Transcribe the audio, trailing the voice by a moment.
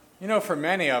You know, for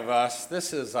many of us,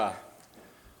 this is a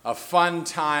fun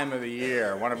time of the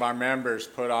year. One of our members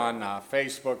put on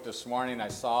Facebook this morning, I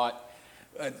saw it.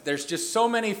 There's just so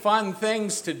many fun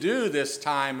things to do this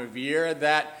time of year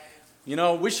that, you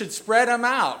know, we should spread them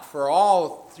out for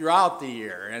all throughout the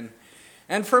year.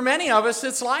 And for many of us,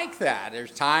 it's like that.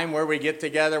 There's time where we get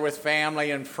together with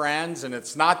family and friends, and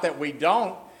it's not that we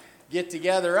don't get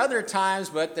together other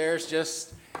times, but there's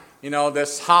just, you know,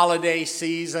 this holiday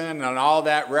season and all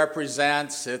that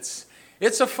represents. It's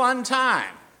a fun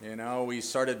time. You know, we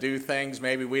sort of do things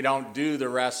maybe we don't do the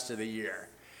rest of the year.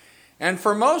 And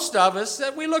for most of us,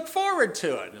 that we look forward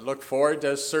to it. We look forward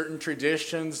to certain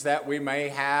traditions that we may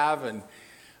have. And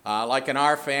like in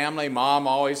our family, Mom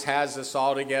always has us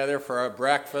all together for a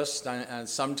breakfast and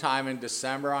sometime in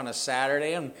December on a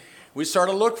Saturday. And we sort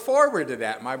of look forward to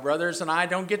that. My brothers and I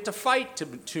don't get to fight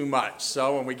too much.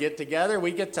 So when we get together,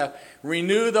 we get to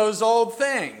renew those old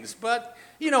things. But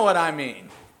you know what I mean.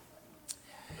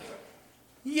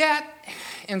 Yet,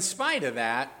 in spite of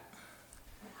that,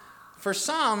 for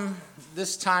some,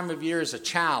 this time of year is a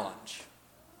challenge.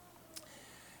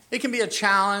 It can be a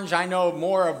challenge. I know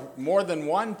more than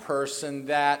one person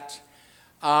that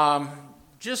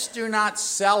just do not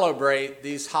celebrate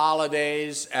these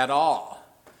holidays at all.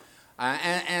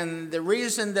 And the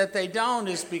reason that they don't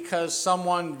is because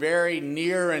someone very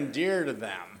near and dear to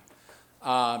them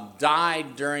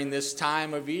died during this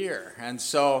time of year. And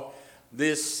so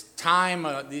this time,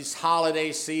 these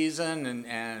holiday season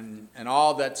and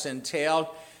all that's entailed,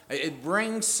 it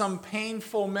brings some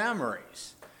painful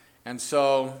memories. And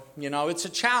so, you know, it's a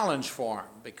challenge for them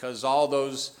because all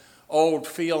those old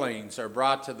feelings are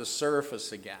brought to the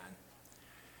surface again.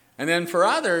 And then for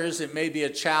others, it may be a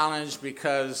challenge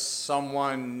because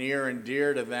someone near and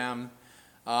dear to them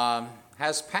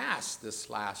has passed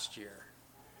this last year.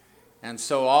 And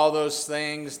so all those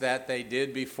things that they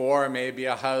did before, maybe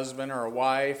a husband or a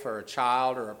wife or a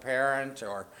child or a parent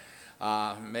or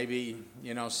maybe,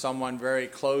 you know, someone very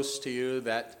close to you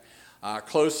that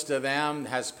close to them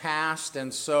has passed.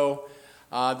 And so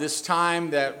this time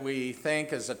that we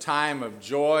think is a time of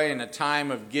joy and a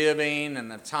time of giving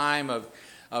and a time of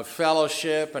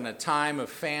fellowship and a time of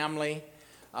family,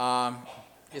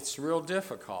 it's real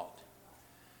difficult.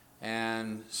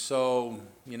 And so,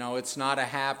 you know, it's not a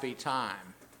happy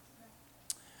time.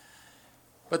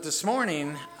 But this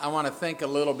morning, I want to think a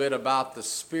little bit about the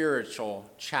spiritual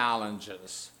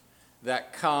challenges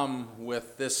that come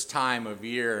with this time of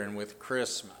year and with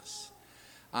Christmas.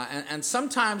 And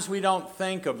sometimes we don't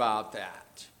think about that.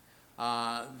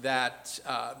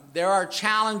 There are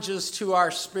challenges to our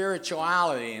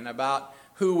spirituality and about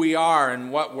who we are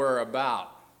and what we're about.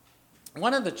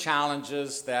 One of the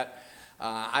challenges that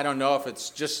I don't know if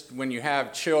it's just when you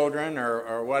have children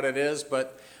or what it is,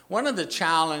 but one of the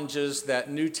challenges that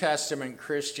New Testament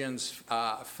Christians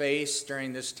face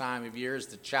during this time of year is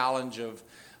the challenge of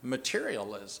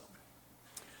materialism.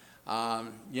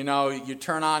 You know, you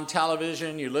turn on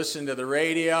television, you listen to the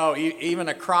radio, even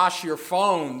across your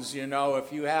phones, you know,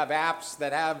 if you have apps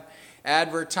that have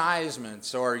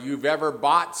advertisements or you've ever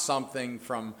bought something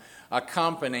from a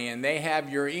company and they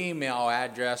have your email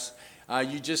address,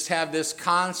 you just have this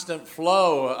constant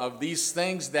flow of these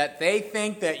things that they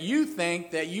think that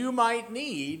you might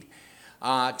need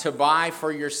to buy for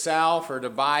yourself or to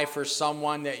buy for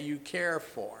someone that you care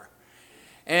for.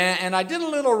 And I did a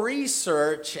little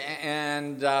research,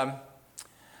 and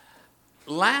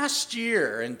last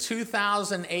year in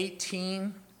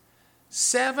 2018,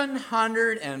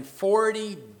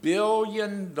 $740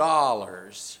 billion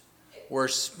were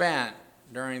spent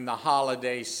during the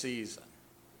holiday season.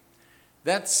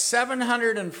 That's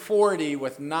 740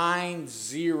 with 9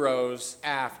 zeros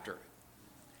after it.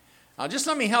 Now, just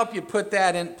let me help us to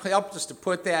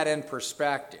put that in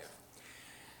perspective.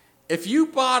 If you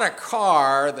bought a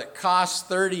car that costs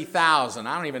 $30,000,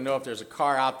 I don't even know if there's a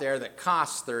car out there that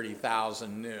costs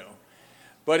 $30,000 new.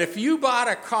 But if you bought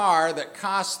a car that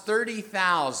costs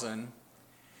 $30,000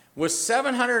 with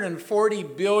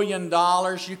 $740 billion,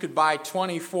 you could buy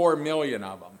 24 million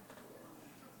of them.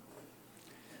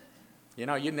 You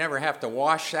know, you'd never have to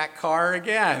wash that car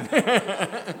again.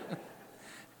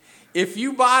 If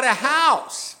you bought a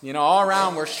house, you know, all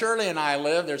around where Shirley and I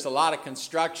live, there's a lot of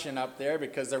construction up there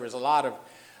because there was a lot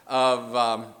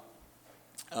of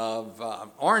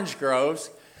orange groves.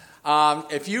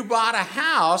 If you bought a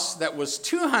house that was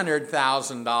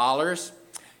 $200,000,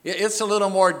 it's a little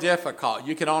more difficult.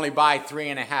 You can only buy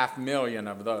 3.5 million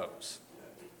of those.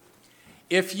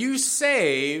 If you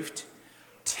saved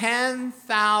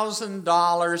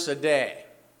 $10,000 a day,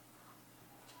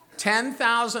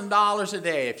 $10,000 a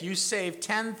day. If you save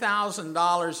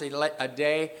 $10,000 a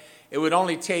day, it would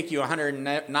only take you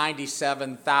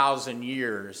 197,000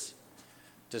 years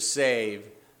to save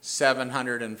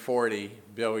 $740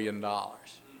 billion.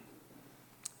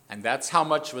 And that's how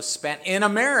much was spent in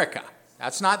America.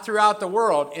 That's not throughout the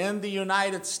world, in the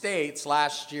United States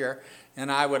last year.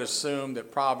 And I would assume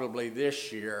that probably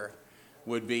this year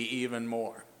would be even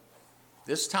more.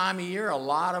 This time of year, a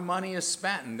lot of money is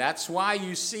spent, and that's why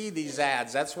you see these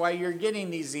ads. That's why you're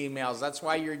getting these emails. That's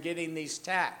why you're getting these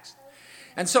texts.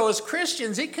 And so as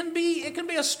Christians, it can be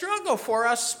a struggle for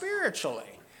us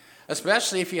spiritually,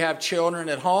 especially if you have children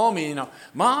at home.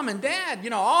 Mom and Dad,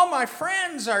 all my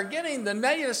friends are getting the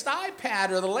latest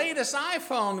iPad or the latest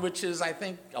iPhone, which is, I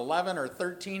think, $1,100 or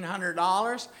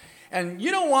 $1,300. And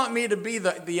you don't want me to be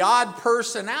the odd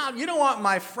person out. You don't want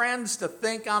my friends to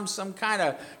think I'm some kind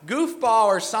of goofball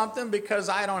or something because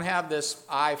I don't have this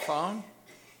iPhone.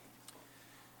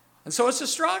 And so it's a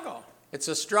struggle. It's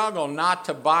a struggle not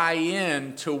to buy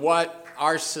into what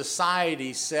our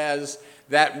society says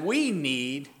that we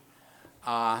need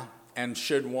and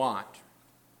should want.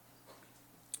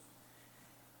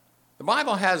 The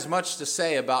Bible has much to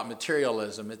say about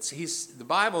materialism. The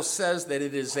Bible says that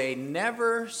it is a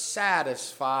never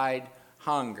satisfied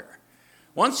hunger.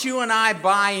 Once you and I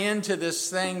buy into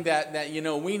this thing that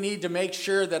we need to make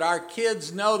sure that our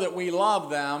kids know that we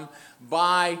love them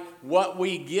by what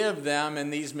we give them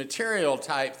and these material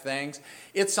type things,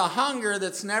 it's a hunger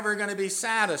that's never going to be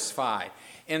satisfied.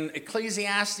 In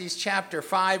Ecclesiastes chapter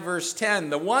 5, verse 10,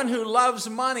 the one who loves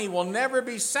money will never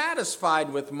be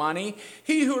satisfied with money.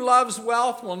 He who loves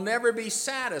wealth will never be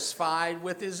satisfied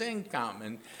with his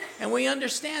income. And we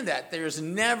understand that. There's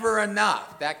never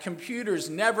enough. That computer's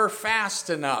never fast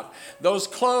enough. Those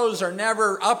clothes are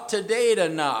never up to date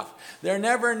enough. They're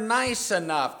never nice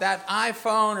enough. That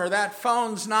iPhone or that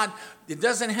phone's not... It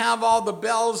doesn't have all the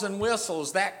bells and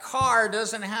whistles. That car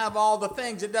doesn't have all the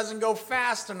things. It doesn't go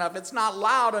fast enough. It's not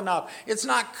loud enough. It's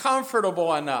not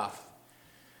comfortable enough.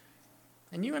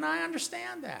 And you and I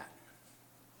understand that.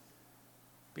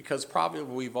 Because probably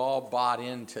we've all bought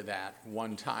into that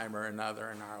one time or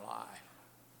another in our life.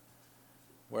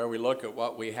 Where we look at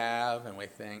what we have and we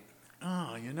think,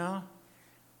 I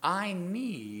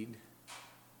need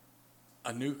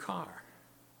a new car.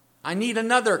 I need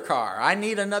another car. I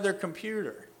need another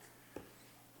computer.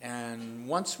 And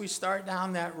once we start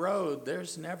down that road,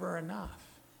 there's never enough.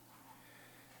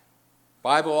 The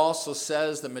Bible also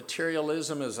says that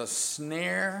materialism is a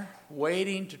snare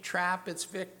waiting to trap its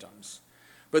victims.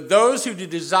 But those who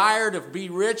desire to be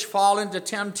rich fall into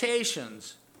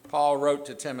temptations, Paul wrote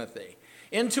to Timothy,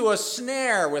 into a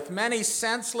snare with many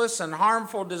senseless and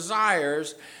harmful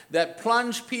desires that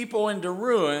plunge people into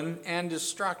ruin and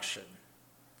destruction.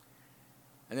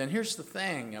 And then here's the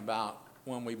thing about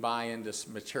when we buy into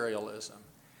materialism.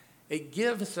 It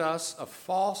gives us a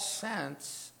false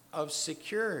sense of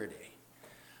security.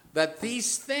 That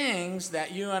these things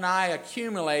that you and I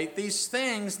accumulate, these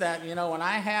things that, when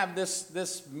I have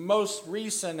this most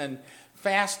recent and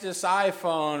fastest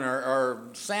iPhone or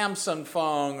Samsung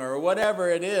phone or whatever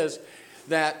it is,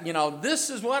 that, this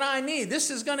is what I need. This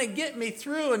is going to get me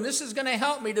through and this is going to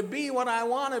help me to be what I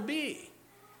want to be.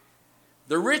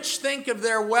 The rich think of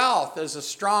their wealth as a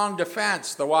strong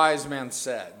defense, the wise men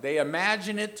said. They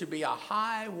imagine it to be a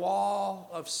high wall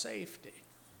of safety.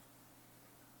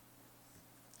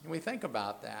 And we think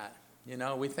about that.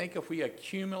 We think if we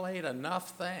accumulate enough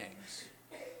things,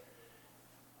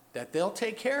 that they'll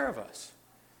take care of us.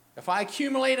 If I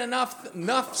accumulate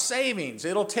enough savings,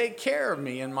 it'll take care of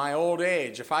me in my old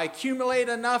age. If I accumulate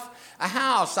a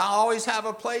house, I'll always have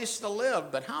a place to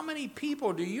live. But how many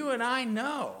people do you and I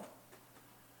know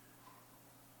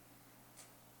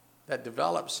that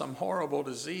developed some horrible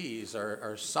disease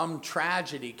or some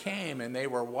tragedy came and they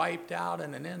were wiped out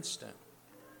in an instant?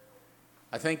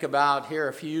 I think about here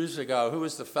a few years ago, who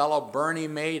was the fellow Bernie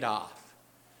Madoff?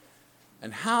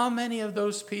 And how many of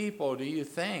those people do you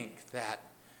think that,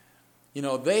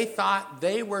 they thought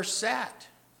they were set?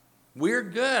 We're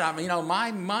good.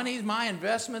 My money, my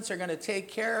investments are going to take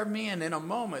care of me. And in a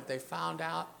moment, they found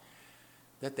out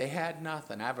that they had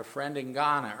nothing. I have a friend in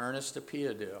Ghana, Ernest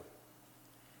Apiadu.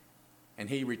 And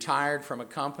he retired from a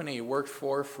company he worked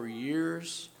for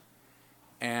years.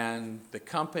 And the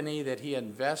company that he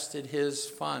invested his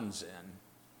funds in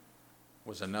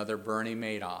was another Bernie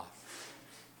Madoff.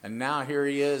 And now here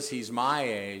he is, he's my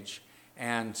age,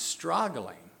 and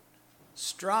struggling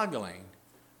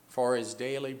for his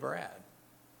daily bread.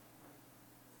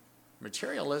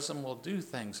 Materialism will do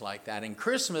things like that. And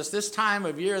Christmas, this time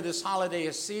of year, this holiday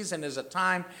season, is a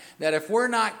time that if we're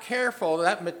not careful,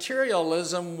 that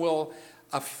materialism will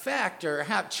affect or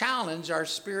challenge our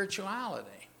spirituality.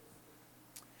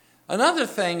 Another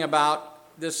thing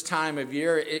about this time of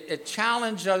year, it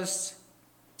challenges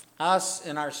us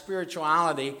in our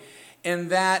spirituality in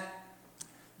that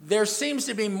there seems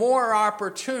to be more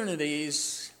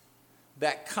opportunities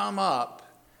that come up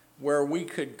where we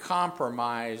could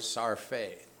compromise our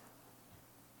faith.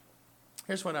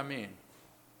 Here's what I mean.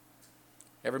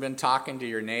 Ever been talking to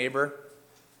your neighbor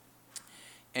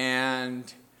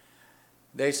and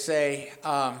they say,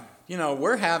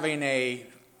 we're having a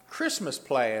Christmas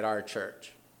play at our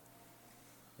church.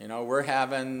 We're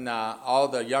having, all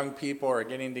the young people are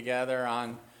getting together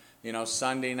on,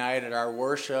 Sunday night at our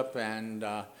worship, and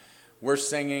we're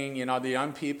singing, the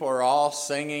young people are all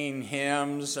singing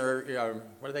hymns, or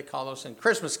what do they call those things?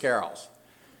 Christmas carols.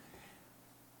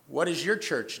 What is your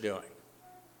church doing?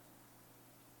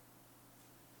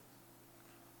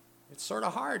 It's sort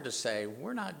of hard to say,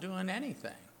 we're not doing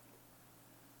anything.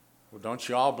 Well, don't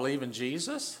you all believe in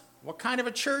Jesus? What kind of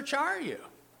a church are you?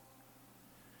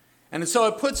 And so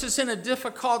it puts us in a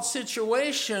difficult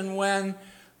situation when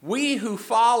we who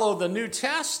follow the New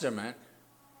Testament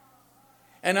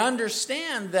and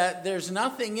understand that there's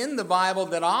nothing in the Bible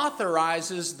that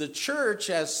authorizes the church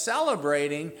as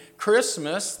celebrating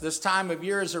Christmas, this time of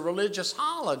year, as a religious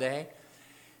holiday,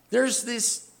 there's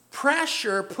this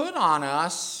pressure put on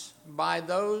us by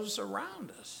those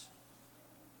around us.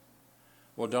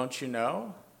 Well, don't you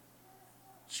know?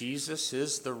 Jesus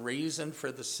is the reason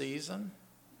for the season.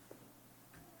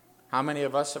 How many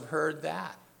of us have heard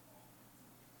that?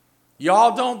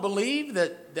 Y'all don't believe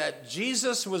that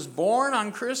Jesus was born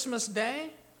on Christmas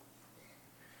Day?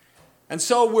 And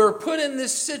so we're put in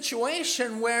this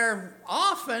situation where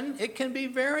often it can be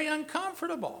very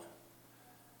uncomfortable.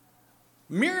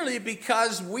 Merely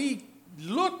because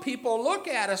people look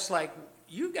at us like,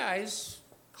 you guys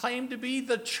claim to be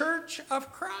the church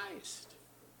of Christ.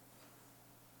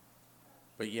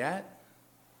 But yet,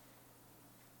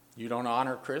 you don't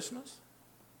honor Christmas?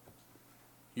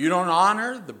 You don't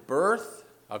honor the birth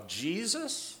of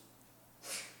Jesus?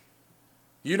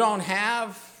 You don't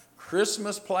have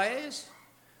Christmas plays?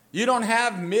 You don't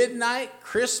have midnight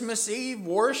Christmas Eve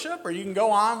worship? Or you can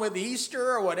go on with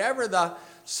Easter or whatever the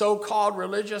so-called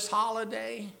religious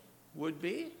holiday would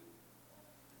be? It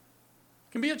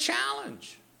can be a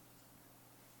challenge.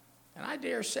 And I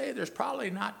dare say there's probably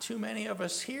not too many of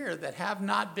us here that have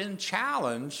not been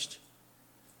challenged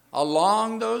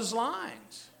along those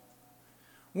lines.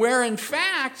 Where in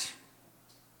fact,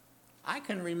 I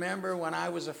can remember when I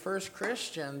was a first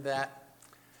Christian that,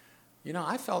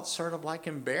 I felt sort of like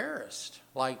embarrassed.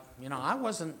 Like, I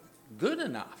wasn't good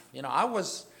enough. I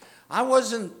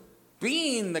wasn't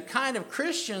being the kind of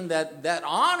Christian that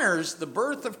honors the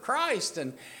birth of Christ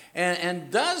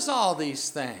and does all these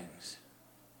things.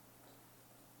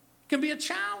 It can be a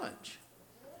challenge.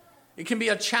 It can be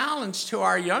a challenge to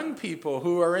our young people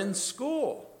who are in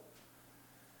school,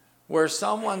 where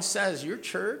someone says, your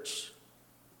church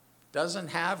doesn't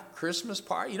have Christmas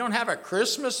party? You don't have a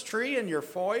Christmas tree in your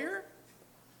foyer?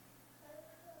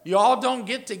 You all don't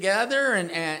get together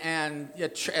and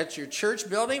at your church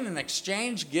building and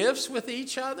exchange gifts with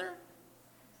each other?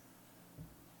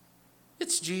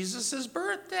 It's Jesus'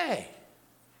 birthday.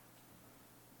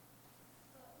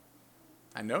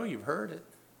 I know you've heard it.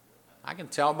 I can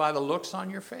tell by the looks on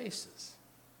your faces.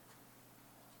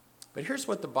 But here's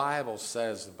what the Bible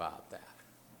says about that.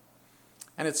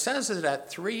 And it says it at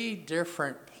 3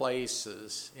 different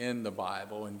places in the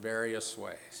Bible in various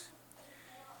ways.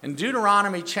 In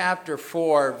Deuteronomy chapter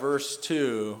 4, verse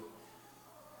 2,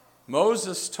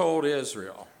 Moses told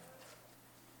Israel,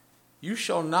 "You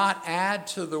shall not add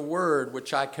to the word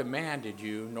which I commanded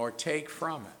you, nor take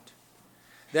from it,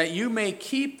 that you may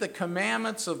keep the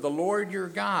commandments of the Lord your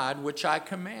God, which I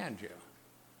command you."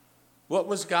 What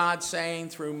was God saying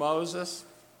through Moses?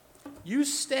 You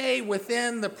stay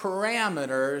within the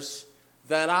parameters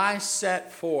that I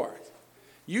set forth.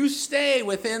 You stay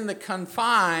within the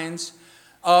confines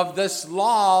of this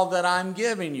law that I'm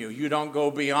giving you. You don't go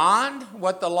beyond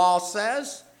what the law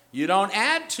says. You don't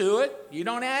add to it. You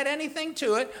don't add anything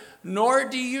to it, nor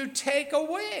do you take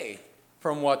away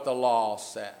from what the law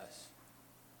says.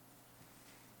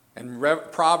 In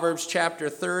Proverbs chapter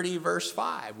 30, verse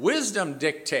 5, wisdom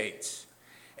dictates.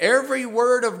 Every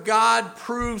word of God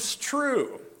proves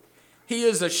true. He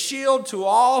is a shield to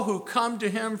all who come to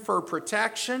him for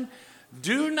protection.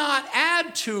 Do not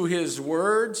add to his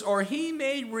words, or he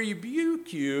may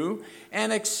rebuke you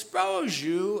and expose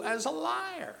you as a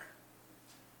liar.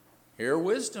 Here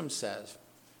wisdom says,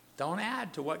 don't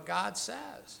add to what God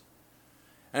says.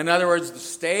 In other words,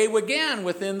 stay again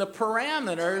within the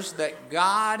parameters that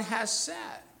God has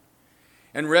set.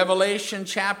 In Revelation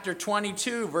chapter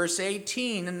 22, verse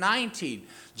 18 and 19,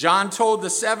 John told the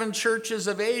 7 churches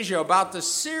of Asia about the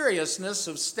seriousness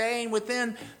of staying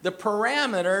within the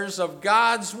parameters of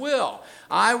God's will.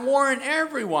 I warn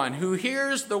everyone who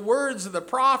hears the words of the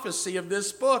prophecy of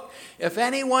this book, if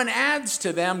anyone adds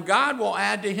to them, God will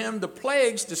add to him the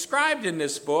plagues described in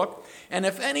this book. And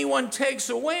if anyone takes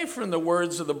away from the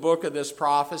words of the book of this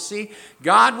prophecy,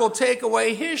 God will take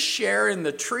away his share in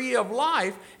the tree of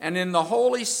life and in the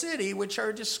holy city which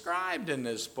are described in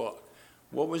this book.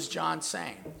 What was John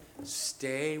saying?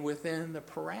 Stay within the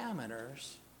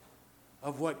parameters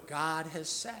of what God has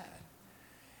said.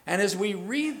 And as we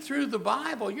read through the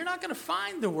Bible, you're not going to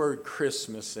find the word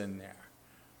Christmas in there.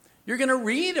 You're going to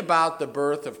read about the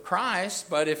birth of Christ,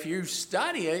 but if you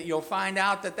study it, you'll find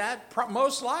out that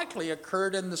most likely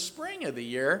occurred in the spring of the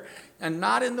year and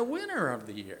not in the winter of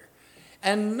the year.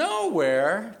 And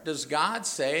nowhere does God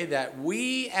say that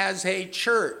we as a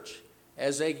church,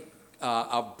 as a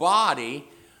body,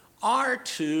 are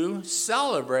to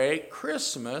celebrate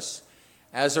Christmas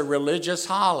as a religious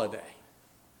holiday.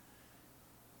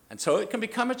 And so it can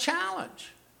become a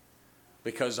challenge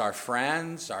because our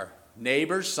friends, our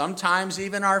neighbors, sometimes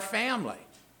even our family,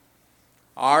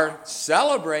 are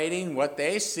celebrating what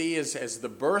they see as the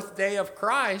birthday of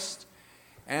Christ,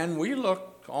 and we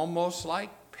look almost like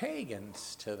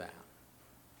pagans to them.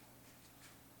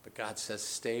 But God says,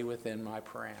 stay within my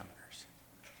parameters.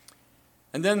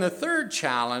 And then the third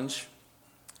challenge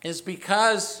is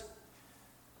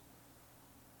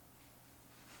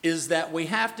that we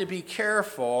have to be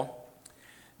careful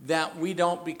that we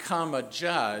don't become a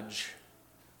judge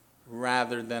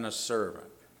rather than a servant.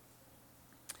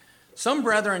 Some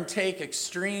brethren take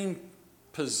extreme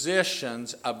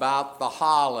positions about the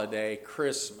holiday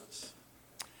Christmas.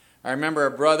 I remember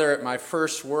a brother at my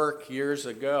first work years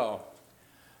ago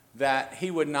that he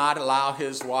would not allow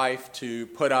his wife to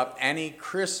put up any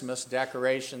Christmas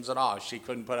decorations at all. She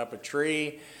couldn't put up a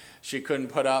tree. She couldn't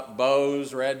put up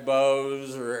bows, red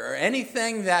bows, or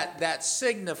anything that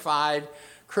signified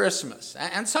Christmas.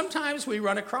 And sometimes we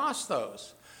run across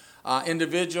those.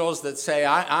 Individuals that say,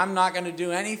 I'm not going to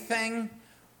do anything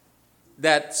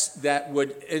that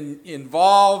would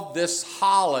involve this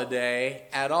holiday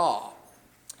at all.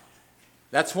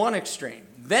 That's one extreme.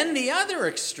 Then the other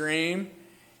extreme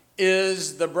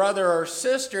is the brother or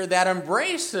sister that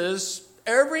embraces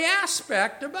every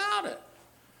aspect about it.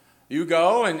 You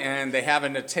go and they have a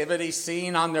nativity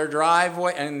scene on their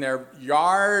driveway, in their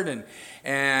yard,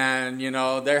 and you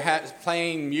know, they're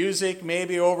playing music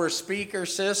maybe over speaker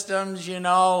systems, you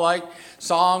know, like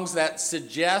songs that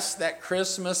suggest that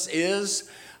Christmas is,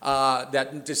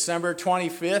 that December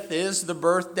 25th is the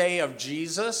birthday of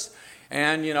Jesus.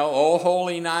 And, you know, oh,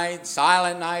 holy night,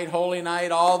 silent night, holy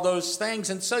night, all those things.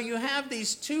 And so you have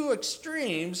these two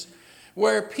extremes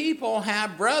where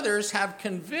brothers have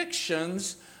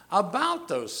convictions about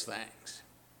those things.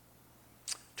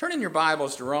 Turn in your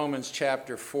Bibles to Romans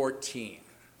chapter 14.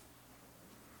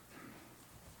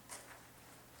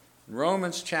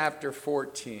 Romans chapter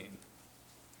 14.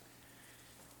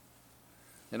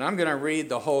 And I'm going to read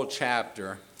the whole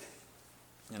chapter,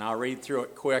 and I'll read through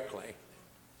it quickly.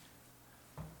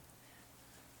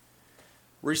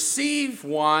 Receive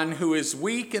one who is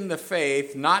weak in the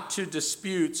faith, not to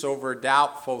disputes over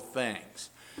doubtful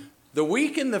things. The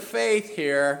weak in the faith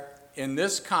here, in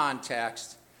this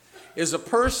context, is a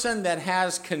person that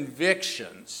has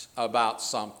convictions about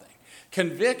something.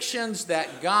 Convictions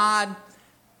that God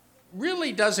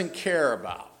really doesn't care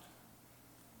about.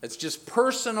 It's just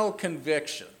personal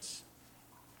convictions.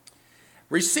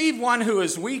 Receive one who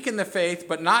is weak in the faith,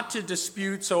 but not to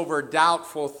disputes over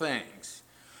doubtful things.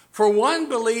 For one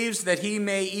believes that he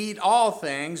may eat all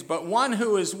things, but one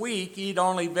who is weak eat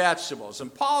only vegetables.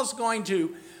 And Paul's going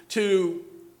to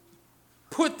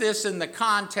put this in the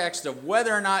context of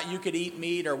whether or not you could eat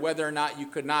meat or whether or not you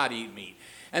could not eat meat.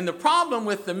 And the problem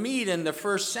with the meat in the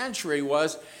first century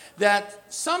was that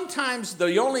sometimes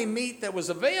the only meat that was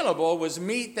available was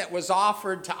meat that was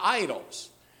offered to idols.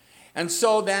 And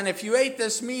so then if you ate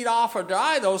this meat offered to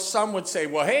idols, some would say,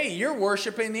 well, hey, you're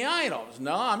worshiping the idols.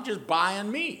 No, I'm just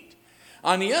buying meat.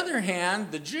 On the other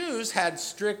hand, the Jews had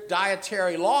strict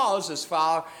dietary laws as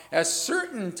far as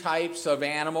certain types of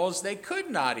animals they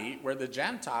could not eat, where the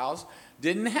Gentiles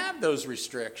didn't have those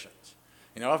restrictions.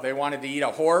 You know, if they wanted to eat a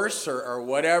horse or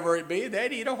whatever it be,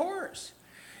 they'd eat a horse.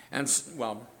 And,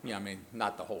 well, yeah, I mean,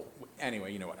 not the whole,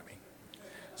 anyway, you know what I mean.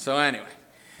 So anyway.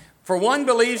 For one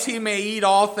believes he may eat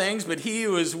all things, but he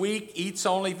who is weak eats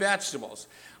only vegetables.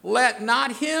 Let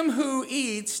not him who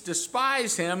eats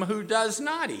despise him who does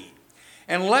not eat.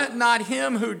 And let not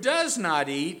him who does not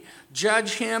eat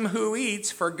judge him who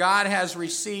eats, for God has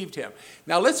received him.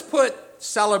 Now let's put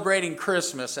celebrating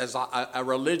Christmas as a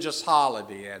religious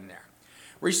holiday in there.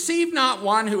 Receive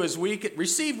one who is weak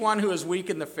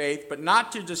in the faith, but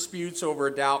not to disputes over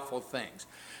doubtful things.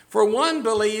 For one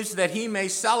believes that he may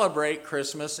celebrate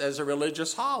Christmas as a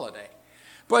religious holiday,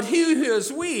 but he who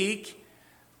is weak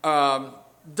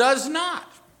does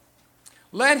not.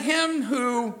 Let him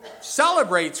who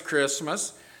celebrates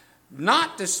Christmas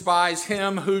not despise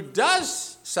him who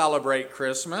does celebrate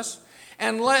Christmas,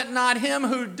 and let not him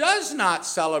who does not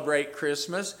celebrate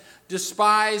Christmas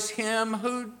despise him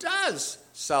who does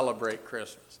celebrate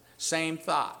Christmas. Same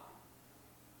thought.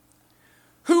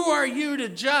 Who are you to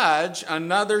judge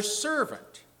another's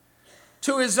servant?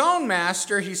 To his own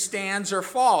master he stands or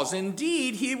falls.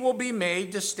 Indeed, he will be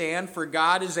made to stand, for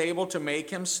God is able to make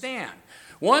him stand.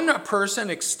 One person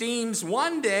esteems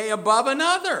one day above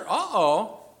another.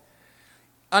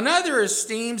 Another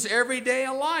esteems every day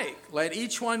alike. Let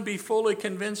each one be fully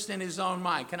convinced in his own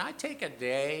mind. Can I take a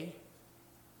day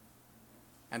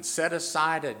and set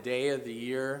aside a day of the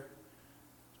year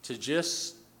to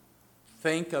just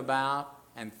think about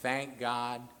and thank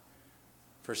God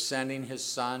for sending his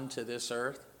Son to this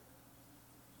earth?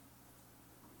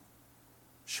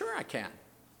 Sure I can.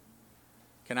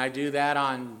 Can I do that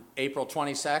on April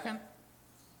 22nd?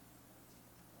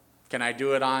 Can I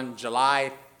do it on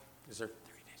July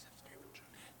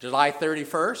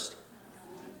 31st?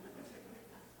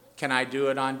 Can I do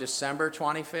it on December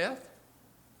 25th?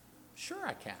 Sure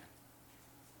I can.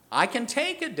 I can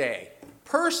take a day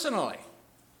personally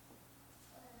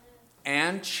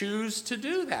and choose to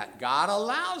do that. God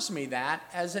allows me that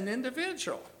as an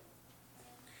individual.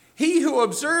 He who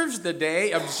observes the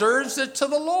day observes it to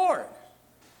the Lord.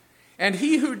 And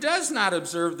he who does not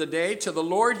observe the day to the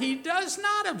Lord, he does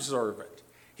not observe it.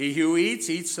 He who eats,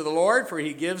 eats to the Lord, for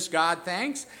he gives God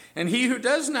thanks. And he who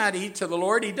does not eat to the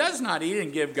Lord, he does not eat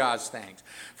and give God's thanks.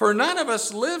 For none of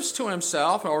us lives to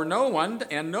himself, and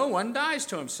no one dies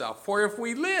to himself. For if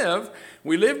we live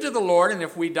to the Lord, and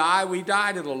if we die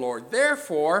to the Lord.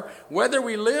 Therefore, whether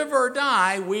we live or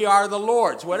die, we are the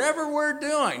Lord's. Whatever we're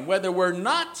doing, whether we're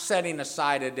not setting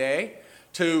aside a day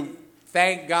to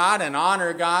thank God and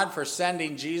honor God for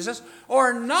sending Jesus,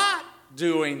 or not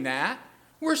doing that,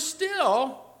 we're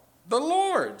still the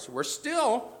Lord's. We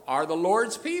still are the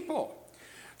Lord's people.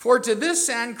 For to this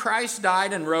end Christ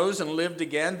died and rose and lived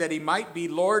again, that he might be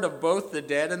Lord of both the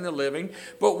dead and the living.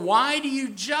 But why do you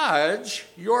judge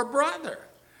your brother?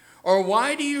 Or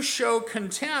why do you show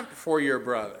contempt for your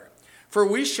brother? For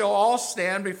we shall all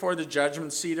stand before the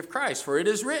judgment seat of Christ. For it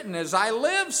is written, as I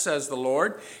live, says the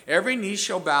Lord, every knee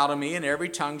shall bow to me, and every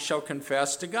tongue shall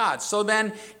confess to God. So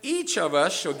then each of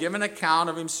us shall give an account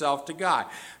of himself to God.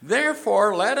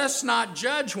 Therefore, let us not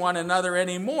judge one another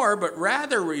anymore, but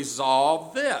rather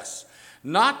resolve this,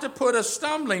 not to put a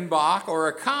stumbling block or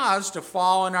a cause to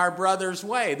fall in our brother's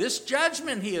way. This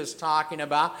judgment he is talking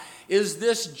about is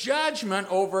this judgment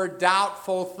over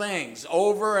doubtful things,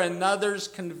 over another's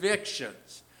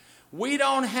convictions. We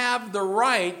don't have the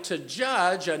right to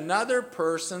judge another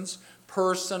person's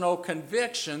personal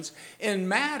convictions in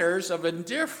matters of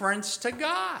indifference to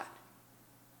God.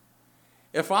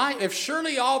 If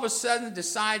Shirley all of a sudden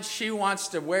decides she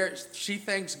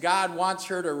thinks God wants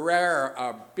her to wear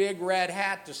a big red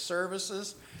hat to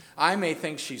services, I may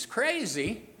think she's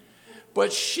crazy,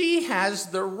 but she has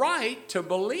the right to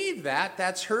believe that.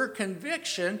 That's her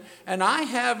conviction, and I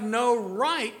have no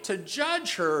right to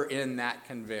judge her in that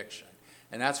conviction.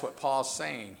 And that's what Paul's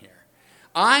saying here.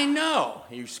 I know,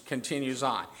 he continues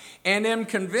on, and am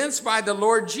convinced by the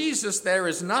Lord Jesus there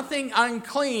is nothing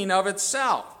unclean of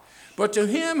itself. But to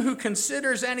him who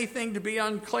considers anything to be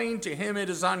unclean, to him it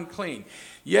is unclean.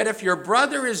 Yet if your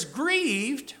brother is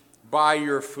grieved by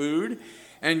your food,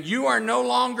 and you are no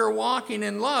longer walking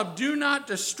in love, do not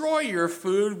destroy with your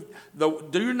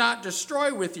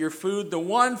food the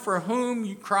one for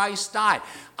whom Christ died.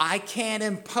 I can't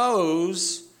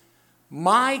impose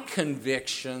my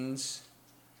convictions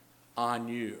on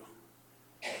you.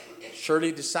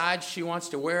 Shirley decides she wants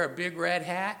to wear a big red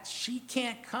hat. She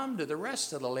can't come to the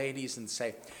rest of the ladies and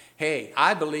say, hey,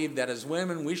 I believe that as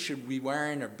women we should be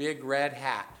wearing a big red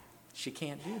hat. She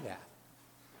can't do that.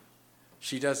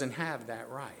 She doesn't have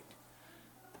that right.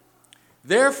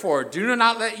 Therefore, do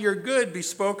not let your good be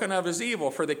spoken of as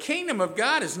evil, for the kingdom of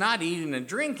God is not eating and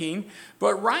drinking,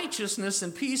 but righteousness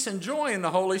and peace and joy in the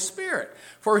Holy Spirit.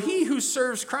 For he who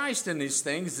serves Christ in these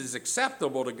things is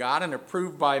acceptable to God and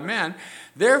approved by men.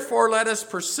 Therefore, let us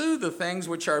pursue the things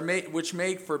which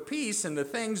make for peace, and the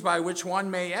things by which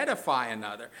one may edify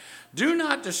another. Do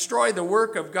not destroy the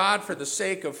work of God for the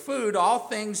sake of food. All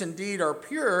things indeed are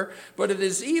pure, but it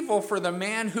is evil for the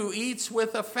man who eats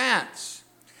with offense.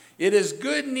 It is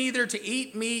good neither to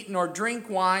eat meat, nor drink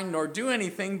wine, nor do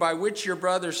anything by which your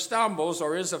brother stumbles,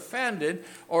 or is offended,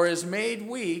 or is made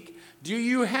weak. Do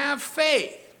you have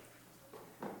faith?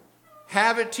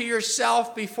 Have it to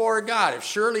yourself before God. If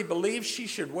Shirley believes she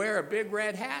should wear a big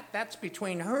red hat, that's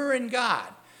between her and God.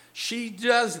 She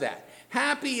does that.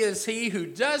 Happy is he who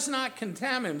does not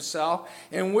condemn himself,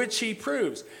 in which he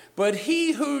proves. But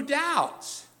he who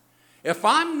doubts, if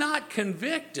I'm not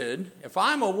convicted, if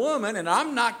I'm a woman and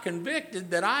I'm not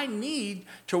convicted that I need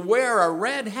to wear a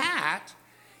red hat,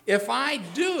 if I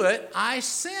do it, I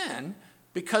sin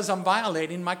because I'm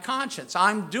violating my conscience.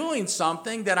 I'm doing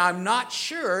something that I'm not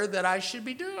sure that I should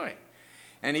be doing.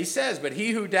 And he says, but he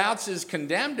who doubts is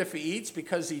condemned if he eats,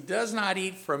 because he does not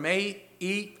eat from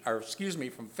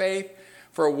faith,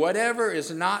 for whatever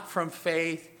is not from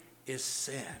faith is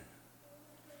sin.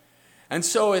 And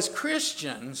so as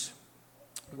Christians,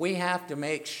 we have to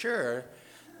make sure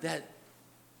that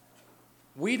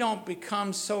we don't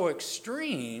become so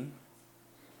extreme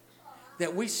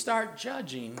that we start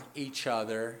judging each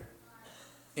other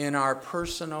in our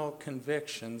personal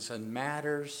convictions and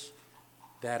matters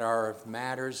that are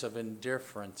matters of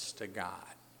indifference to God.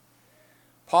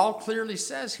 Paul clearly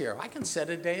says here, I can set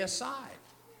a day aside.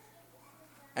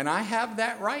 And I have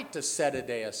that right to set a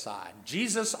day aside.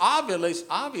 Jesus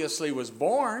obviously was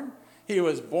born. He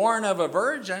was born of a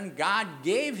virgin. God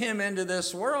gave him into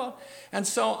this world. And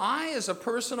so I, as a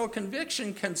personal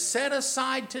conviction, can set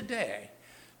aside today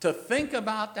to think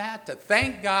about that, to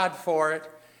thank God for it,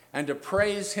 and to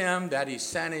praise him that he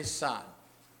sent his son.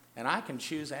 And I can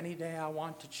choose any day I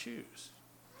want to choose.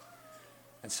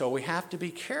 And so we have to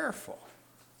be careful.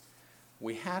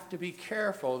 We have to be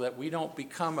careful that we don't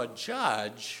become a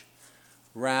judge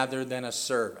rather than a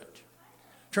servant.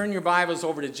 Turn your Bibles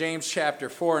over to James chapter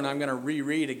 4, and I'm going to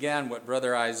reread again what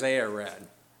Brother Isaiah read.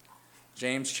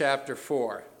 James chapter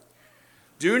 4.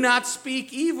 Do not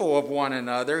speak evil of one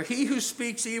another. He who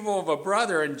speaks evil of a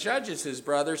brother and judges his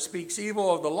brother speaks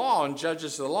evil of the law and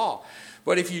judges the law.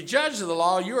 But if you judge the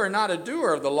law, you are not a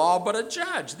doer of the law, but a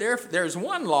judge. There's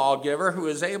one lawgiver who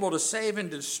is able to save and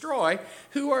destroy.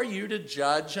 Who are you to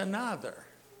judge another?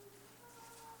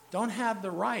 Don't have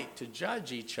the right to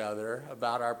judge each other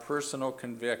about our personal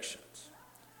convictions.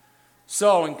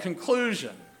 So, in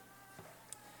conclusion,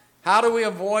 how do we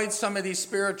avoid some of these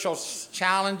spiritual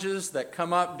challenges that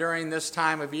come up during this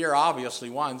time of year? Obviously,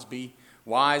 one's be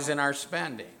wise in our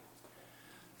spending.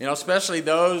 You know, especially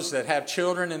those that have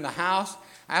children in the house,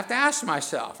 I have to ask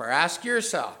myself, or ask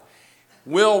yourself,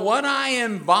 will what I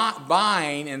am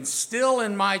buying instill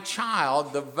in my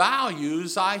child the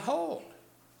values I hold?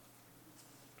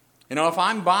 You know, if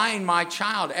I'm buying my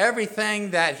child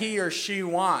everything that he or she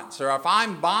wants, or if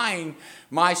I'm buying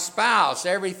my spouse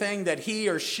everything that he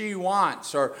or she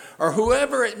wants, or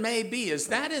whoever it may be, is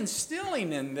that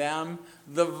instilling in them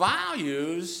the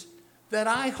values that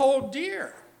I hold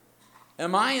dear?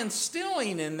 Am I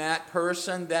instilling in that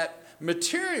person that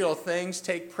material things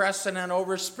take precedent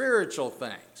over spiritual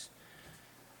things?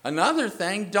 Another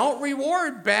thing, don't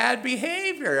reward bad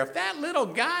behavior. If that little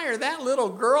guy or that little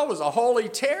girl was a holy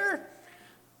terror,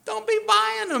 don't be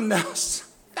buying them those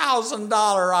 $1,000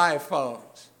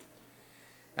 iPhones.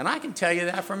 And I can tell you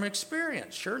that from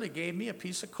experience. Shirley gave me a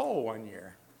piece of coal one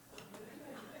year,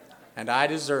 and I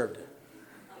deserved it.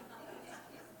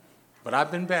 But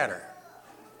I've been better.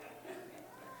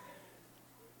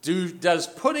 Does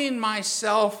putting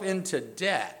myself into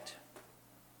debt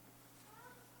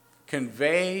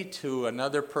convey to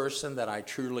another person that I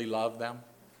truly love them?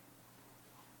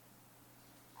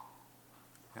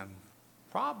 And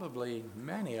probably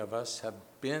many of us have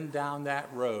been down that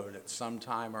road at some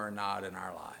time or not in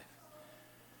our life,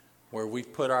 where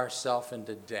we've put ourselves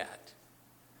into debt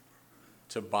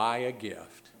to buy a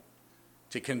gift,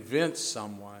 to convince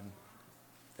someone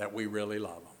that we really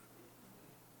love them.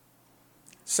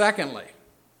 Secondly,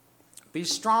 be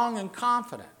strong and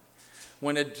confident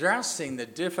when addressing the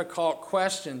difficult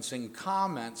questions and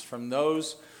comments from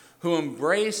those who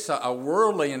embrace a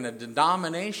worldly and a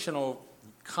denominational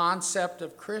concept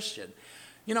of Christian.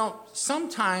 You know,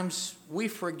 sometimes we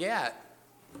forget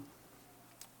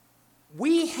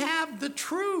we have the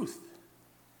truth.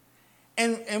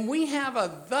 And we have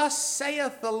a thus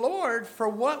saith the Lord for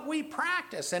what we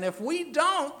practice. And if we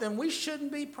don't, then we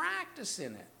shouldn't be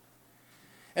practicing it.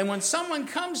 And when someone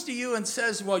comes to you and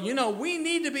says, well, we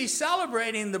need to be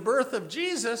celebrating the birth of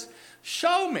Jesus,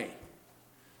 show me.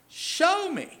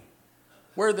 Show me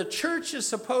where the church is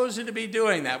supposed to be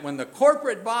doing that, when the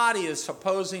corporate body is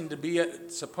supposing to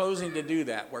do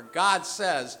that, where God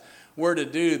says we're to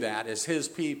do that as his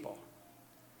people.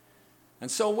 And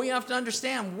so we have to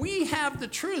understand we have the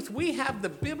truth. We have the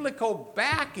biblical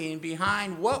backing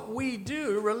behind what we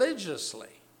do religiously.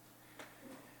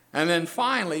 And then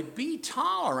finally, be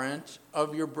tolerant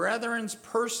of your brethren's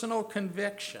personal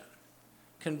convictions.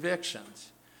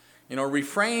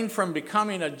 Refrain from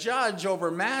becoming a judge over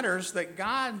matters that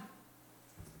God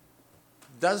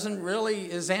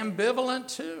is ambivalent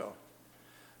to.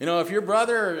 If your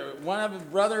brother, one of his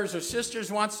brothers or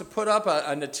sisters wants to put up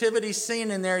a nativity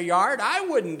scene in their yard, I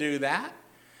wouldn't do that.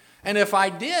 And if I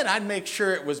did, I'd make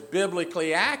sure it was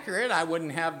biblically accurate. I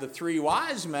wouldn't have the 3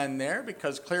 wise men there,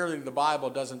 because clearly the Bible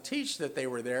doesn't teach that they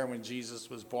were there when Jesus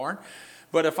was born.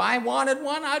 But if I wanted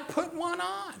one, I'd put one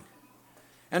on.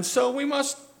 And so we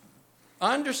must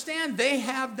understand they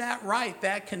have that right,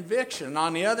 that conviction.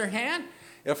 On the other hand,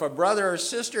 if a brother or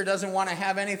sister doesn't want to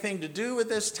have anything to do with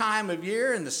this time of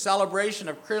year and the celebration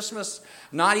of Christmas,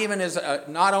 not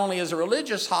only as a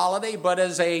religious holiday, but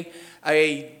as a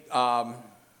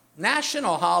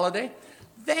national holiday,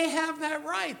 they have that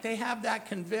right. They have that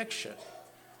conviction.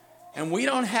 And we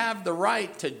don't have the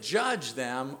right to judge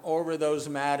them over those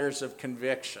matters of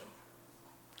conviction.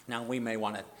 Now, we may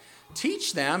want to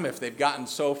teach them if they've gotten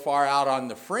so far out on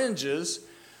the fringes,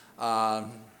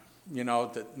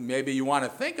 that maybe you want to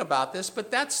think about this,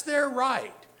 but that's their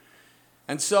right.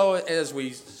 And so as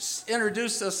we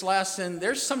introduce this lesson,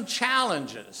 there's some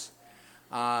challenges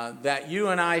that you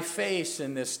and I face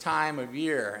in this time of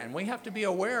year, and we have to be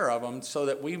aware of them so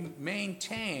that we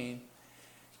maintain,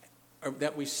 or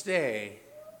that we stay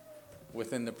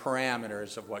within the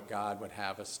parameters of what God would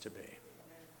have us to be.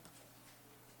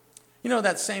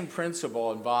 That same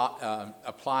principle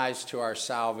applies to our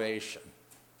salvation.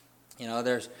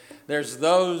 There's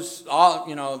those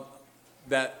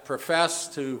that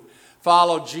profess to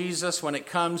follow Jesus when it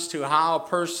comes to how a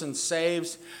person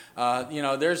saves.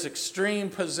 There's extreme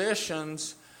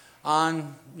positions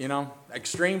on,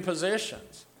 extreme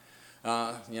positions.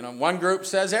 One group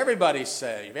says everybody's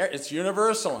saved. It's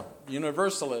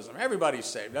universalism. Everybody's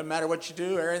saved. Doesn't matter what you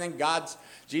do, everything.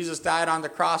 Jesus died on the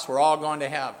cross. We're all going to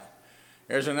heaven.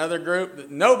 There's another group that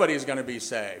nobody's going to be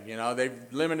saved. They've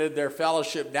limited their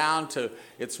fellowship down to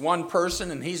it's one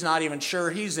person, and he's not even sure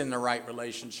he's in the right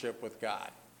relationship with God.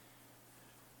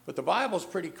 But the Bible's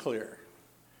pretty clear.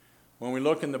 When we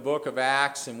look in the book of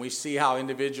Acts and we see how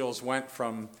individuals went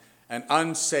from an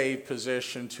unsaved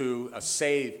position to a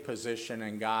saved position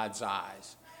in God's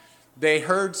eyes, they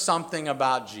heard something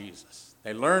about Jesus.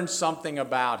 They learned something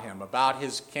about him, about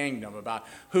his kingdom, about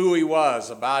who he was,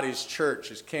 about his church,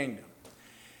 his kingdom.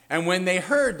 And when they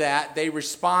heard that, they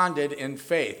responded in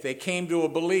faith. They came to a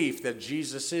belief that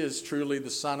Jesus is truly the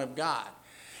Son of God.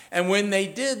 And when they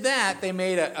did that, they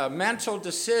made a mental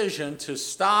decision to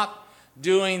stop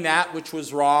doing that which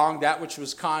was wrong, that which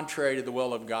was contrary to the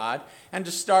will of God, and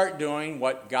to start doing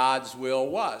what God's will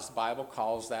was. The Bible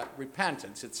calls that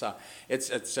repentance. It's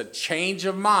a change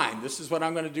of mind. This is what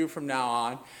I'm going to do from now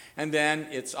on. And then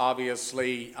it's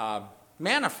obviously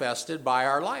manifested by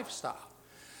our lifestyle.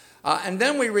 And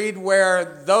then we read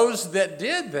where those that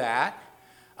did that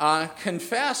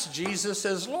confess Jesus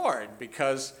as Lord,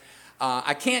 because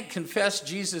I can't confess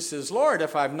Jesus as Lord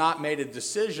if I've not made a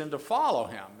decision to follow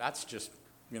him. That's just,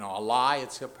 a lie.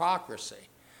 It's hypocrisy.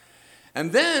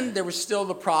 And then there was still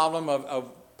the problem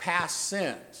of past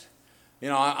sins.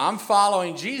 I'm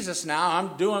following Jesus now.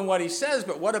 I'm doing what he says,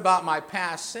 but what about my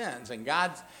past sins? And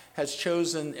God has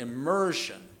chosen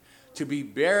immersion, to be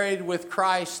buried with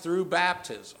Christ through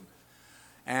baptism.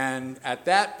 And at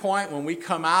that point, when we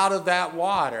come out of that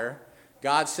water,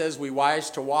 God says we wise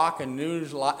to walk in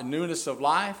newness of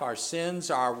life. Our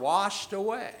sins are washed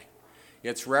away.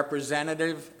 It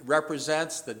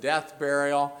represents the death,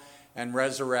 burial, and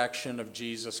resurrection of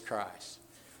Jesus Christ.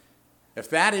 If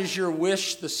that is your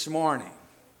wish this morning,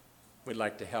 we'd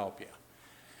like to help you.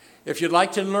 If you'd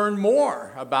like to learn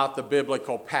more about the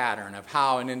biblical pattern of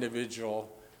how an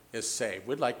individual is saved,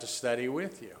 we'd like to study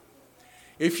with you.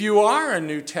 If you are a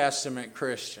New Testament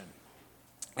Christian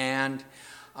and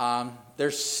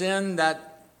there's sin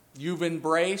that you've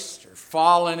embraced or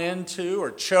fallen into or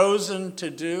chosen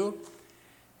to do,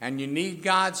 and you need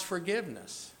God's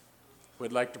forgiveness,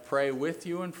 we'd like to pray with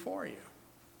you and for you.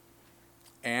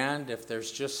 And if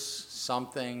there's just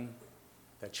something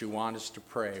that you want us to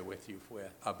pray with you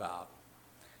about.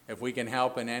 If we can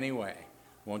help in any way,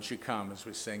 won't you come as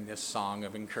we sing this song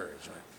of encouragement?